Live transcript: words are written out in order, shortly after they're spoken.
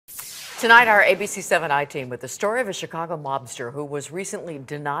Tonight, our ABC7 I-Team with the story of a Chicago mobster who was recently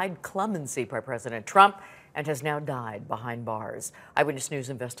denied clemency by President Trump and has now died behind bars. Eyewitness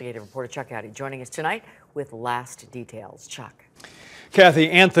News investigative reporter Chuck Addy joining us tonight with last details. Chuck. Kathy,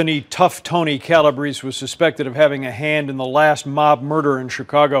 Anthony Tough Tony Calabrese was suspected of having a hand in the last mob murder in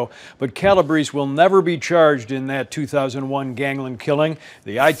Chicago, but Calabrese will never be charged in that 2001 gangland killing.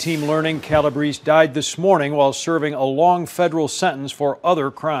 The I-Team learning Calabrese died this morning while serving a long federal sentence for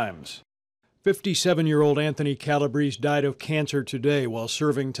other crimes. 57-year-old Anthony Calabrese died of cancer today while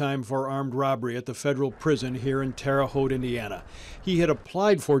serving time for armed robbery at the federal prison here in Terre Haute, Indiana. He had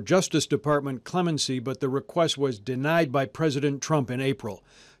applied for Justice Department clemency, but the request was denied by President Trump in April.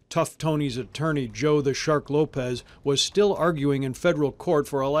 Tough Tony's attorney, Joe the Shark Lopez, was still arguing in federal court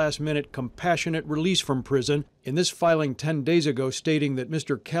for a last-minute compassionate release from prison, in this filing 10 days ago stating that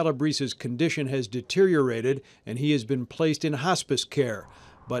Mr. Calabrese's condition has deteriorated and he has been placed in hospice care.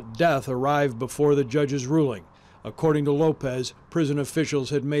 But death arrived before the judge's ruling. According to Lopez, prison officials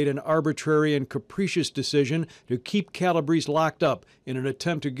had made an arbitrary and capricious decision to keep Calabrese locked up in an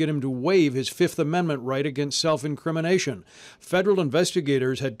attempt to get him to waive his Fifth Amendment right against self-incrimination. Federal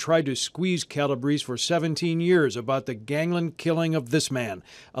investigators had tried to squeeze Calabrese for 17 years about the gangland killing of this man,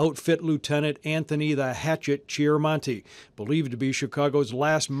 Outfit Lieutenant Anthony the Hatchet Chiaramonte, believed to be Chicago's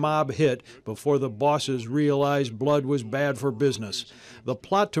last mob hit before the bosses realized blood was bad for business. The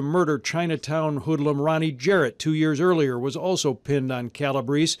plot to murder Chinatown hoodlum Ronnie Jarrett 2 years earlier was also pinned on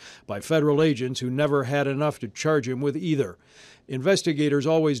Calabrese by federal agents who never had enough to charge him with either. Investigators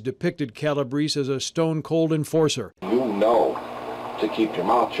always depicted Calabrese as a stone-cold enforcer. You know to keep your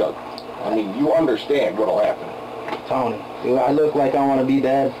mouth shut. I mean, you understand what'll happen. Tony, do I look like I want to be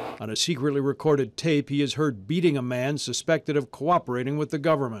dead? On a secretly recorded tape, he is heard beating a man suspected of cooperating with the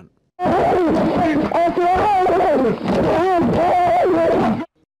government.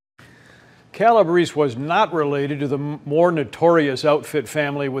 Calabrese was not related to the more notorious Outfit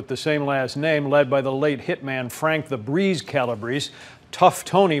family with the same last name, led by the late hitman Frank the Breeze Calabrese. Tough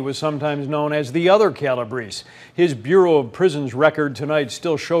Tony was sometimes known as the other Calabrese. His Bureau of Prisons record tonight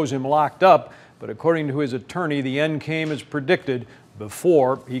still shows him locked up, but according to his attorney, the end came as predicted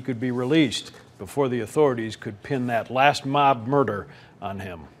before he could be released, before the authorities could pin that last mob murder on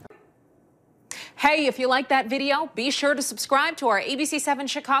him. Hey, if you like that video, be sure to subscribe to our ABC7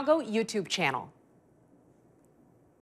 Chicago YouTube channel.